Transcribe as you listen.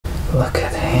Look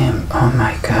at him. Oh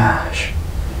my gosh.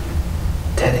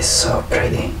 That is so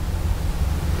pretty.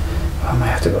 I might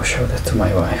have to go show that to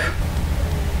my wife.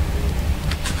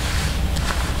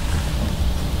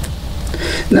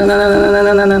 No, no, no, no,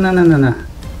 no, no, no, no, no, no, no.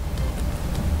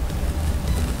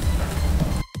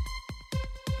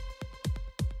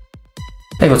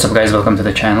 Hey, what's up guys, welcome to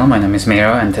the channel. My name is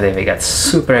Miro and today we got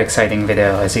super exciting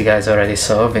video. As you guys already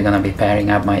saw, we're gonna be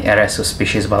pairing up my Eresus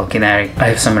species walckenaeri. I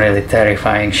have some really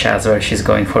terrifying shots where she's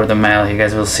going for the male. You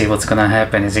guys will see what's gonna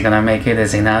happen. Is he gonna make it?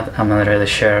 Is he not? I'm not really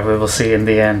sure. We will see in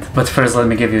the end. But first let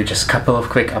me give you just a couple of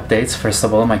quick updates. First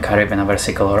of all, my Caribbean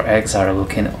versicolor eggs are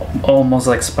looking almost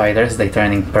like spiders. They're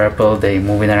turning purple, they're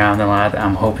moving around a lot.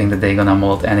 I'm hoping that they're gonna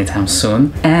molt anytime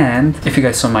soon. And if you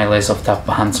guys saw my list of top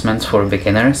huntsmen for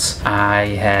beginners,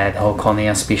 I had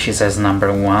walckenaeri species as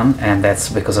number 1, and that's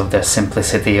because of the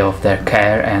simplicity of their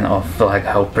care and of like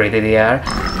how pretty they are.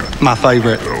 My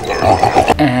favorite.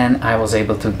 And I was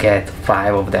able to get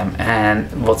 5 of them,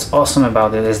 and what's awesome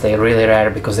about it is they're really rare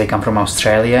because they come from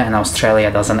Australia, and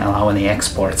Australia doesn't allow any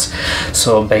exports.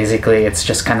 So basically it's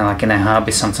just kind of like in a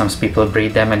hobby. Sometimes people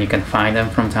breed them and you can find them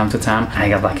from time to time. I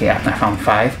got lucky, I found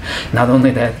 5. Not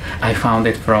only that, I found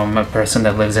it from a person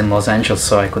that lives in Los Angeles,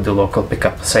 so I could do local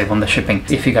pickup, save on the shipping.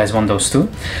 If you guys want those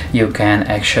too, you can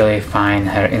actually find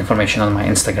her information on my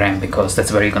Instagram, because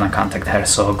that's where you're gonna contact her.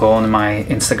 So go on my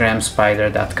Instagram,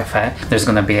 spider.cafe. There's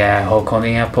gonna be a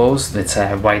walckenaeri post. It's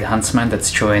a white huntsman that's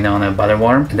chewing on a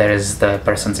butterworm. There is the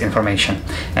person's information,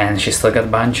 and she still got a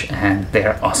bunch, and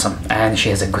they're awesome. And she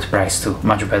has a good price too,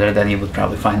 much better than you would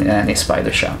probably find in any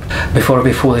spider shop. Before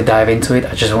we fully dive into it,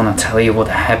 I just want to tell you what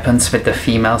happens with the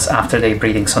females after they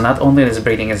breeding. So not only this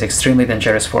breeding is extremely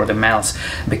dangerous for the males,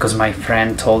 because my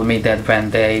friend told me that when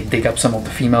they dig up some of the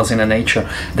females in the nature,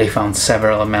 they found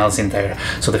several males in there.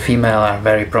 So the female are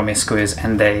very promiscuous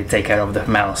and they take care of the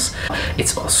males.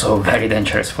 It's also very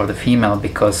dangerous for the female,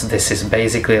 because this is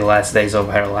basically the last days of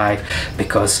her life,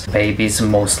 because babies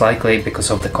most likely, because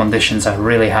of the conditions are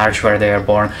really harsh where they are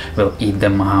born, will eat the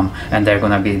mom, and they're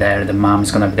gonna be there, the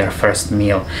mom's gonna be their first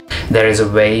meal. There is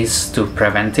ways to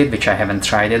prevent it, which I haven't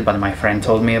tried it, but my friend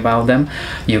told me about them.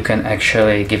 You can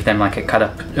actually give them like a cut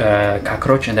up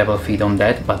cockroach and they will feed on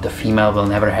that, but the female will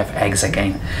never have eggs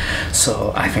again.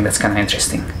 So I think that's kind of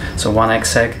interesting. So 1 egg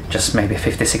sac, just maybe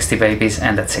 50-60 babies,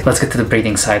 and that's it. Let's get to the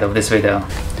breeding side of this video.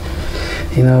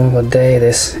 You know what day it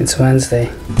is? It's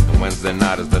Wednesday. Wednesday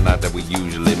night is the night that we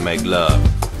usually make love.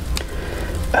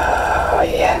 Oh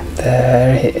yeah,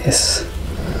 there he is.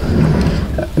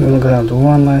 I'm gonna do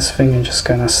one last thing and just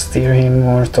kind of steer him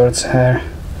more towards her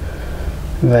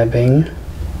webbing,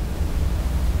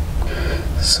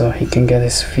 so he can get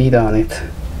his feet on it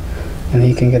and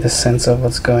he can get a sense of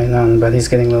what's going on, but he's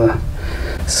getting a little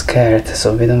scared,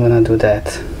 so we don't want to do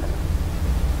that.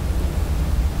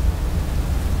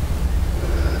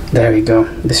 There we go,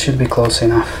 this should be close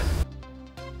enough.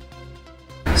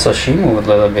 So she moved a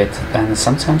little bit, and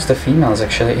sometimes the females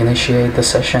actually initiate the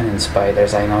session in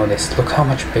spiders, I noticed. Look how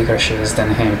much bigger she is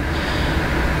than him.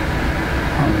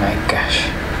 Oh my gosh,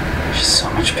 she's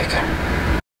so much bigger.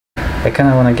 I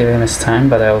kinda wanna give him his time,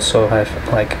 but I also have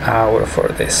like an hour for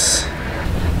this.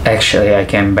 Actually, I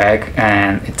came back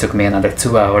and it took me another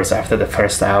 2 hours after the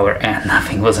first hour, and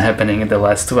nothing was happening in the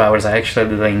last 2 hours. I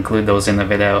actually didn't include those in the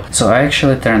video. So I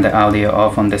actually turned the audio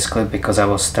off on this clip because I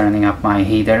was turning up my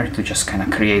heater to just kind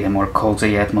of create a more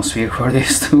cozy atmosphere for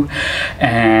these two.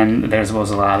 And there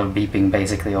was a lot of beeping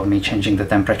basically of me changing the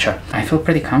temperature. I feel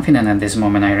pretty confident at this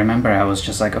moment. I remember I was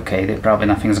just like, okay, probably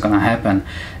nothing's gonna happen.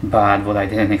 But what I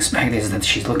didn't expect is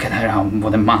that look at her,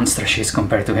 what a monster she is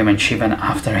compared to him, and she went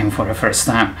after him for the first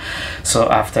time.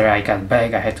 So after I got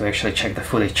back, I had to actually check the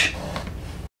footage.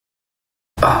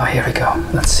 Oh, here we go.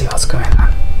 Let's see what's going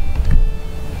on.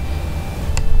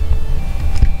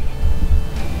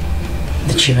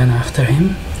 Did she run after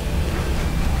him?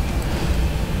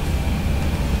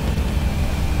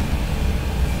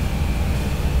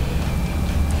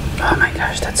 Oh my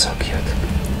gosh, that's so cute.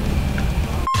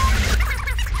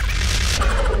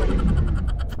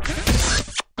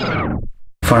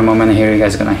 For a moment here, you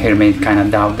guys are gonna hear me kind of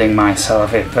doubting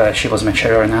myself if she was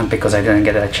mature or not, because I didn't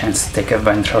get a chance to take a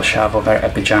ventral shot of her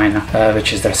epigina,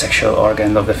 which is their sexual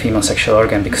organ, of the female sexual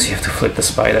organ, because you have to flip the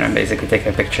spider and basically take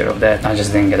a picture of that. I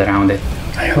just didn't get around it.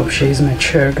 I hope she's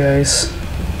mature, guys.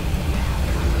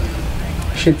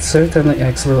 She certainly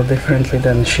acts a little differently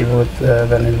than she would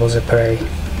when it was a prey.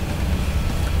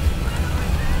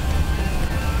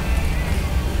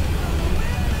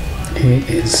 He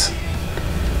is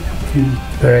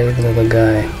brave little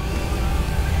guy.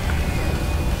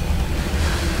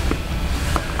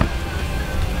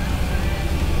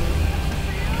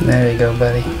 There you go,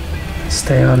 buddy.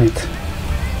 Stay on it.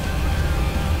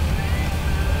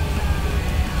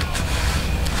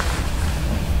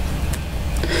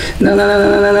 No, no, no,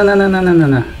 no, no, no, no, no, no, no,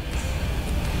 no.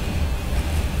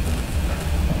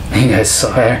 You guys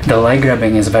saw her. The leg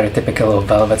grabbing is very typical of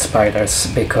velvet spiders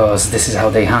because this is how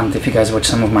they hunt. If you guys watch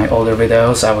some of my older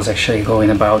videos, I was actually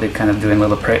going about it, kind of doing a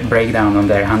little breakdown on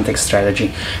their hunting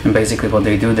strategy. And basically what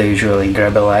they do, they usually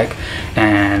grab a leg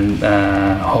and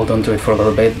hold on to it for a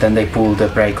little bit, then they pull the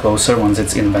prey closer once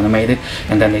it's envenomated,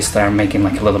 and then they start making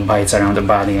like little bites around the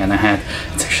body and the head.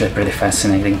 It's actually pretty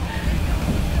fascinating.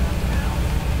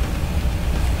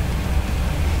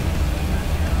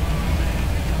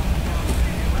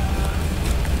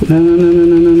 No, no, no, no,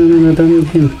 no, no, no, no, don't eat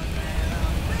him.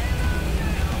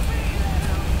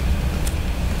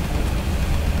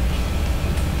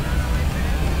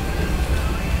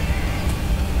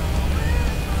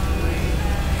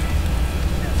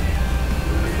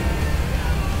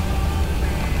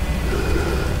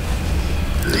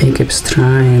 He keeps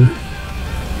trying.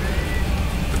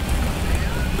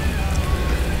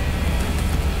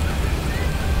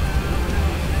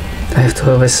 I have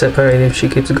to always separate him. She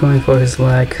keeps going for his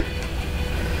leg.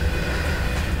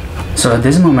 So at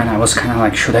this moment I was kind of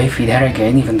like, should I feed her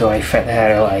again, even though I fed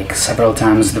her like several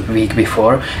times the week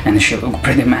before and she looked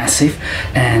pretty massive.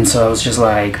 And so I was just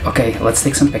like, okay, let's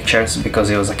take some pictures, because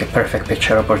it was like a perfect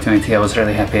picture opportunity. I was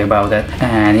really happy about it.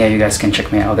 And yeah, you guys can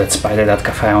check me out at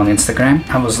spider.cafe on Instagram.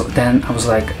 I was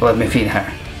like, let me feed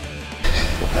her.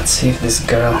 Let's see if this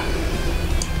girl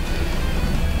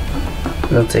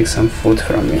will take some food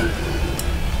from me.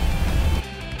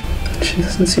 She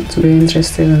doesn't seem to be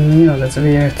interested in me. Oh, that's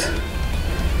weird.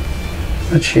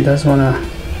 But she does wanna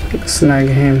snag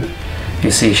him.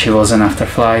 You see, she wasn't after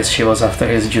flies, she was after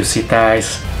his juicy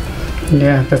thighs.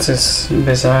 Yeah, that is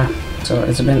bizarre. So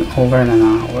it's been over an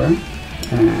hour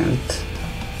and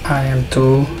I am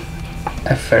too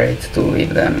afraid to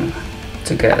leave them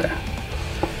together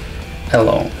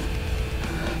alone.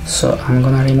 So I'm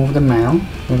gonna remove the male.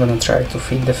 I'm gonna try to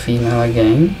feed the female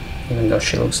again, even though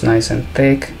she looks nice and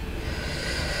thick.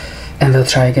 And we'll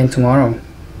try again tomorrow.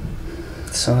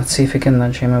 So let's see if we can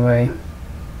nudge him away.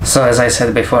 So as I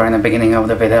said before in the beginning of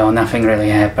the video, nothing really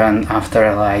happened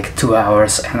after like 2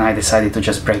 hours, and I decided to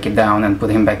just break it down and put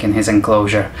him back in his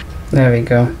enclosure. There we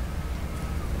go.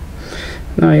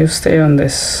 No, you stay on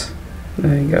this.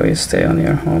 There you go, you stay on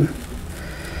your home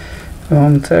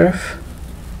turf.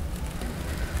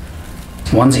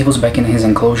 Once he was back in his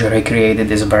enclosure, he created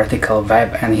this vertical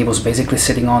web and he was basically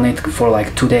sitting on it for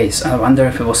like 2 days. I wonder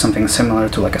if it was something similar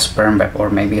to like a sperm web, or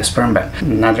maybe a sperm web.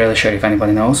 Not really sure. If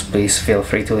anybody knows, please feel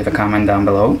free to leave a comment down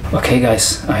below. Okay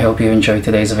guys, I hope you enjoyed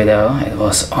today's video. It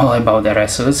was all about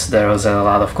Eresus. There was a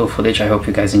lot of cool footage. I hope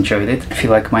you guys enjoyed it. If you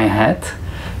like my hat,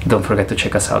 don't forget to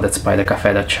check us out at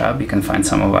spidercafe.shop. You can find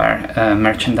some of our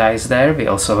merchandise there. We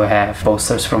also have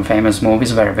posters from famous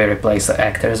movies where we replace the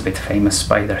actors with famous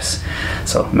spiders.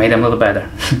 So made them a little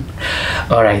better.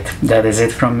 Alright, that is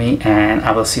it from me and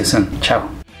I will see you soon.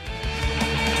 Ciao.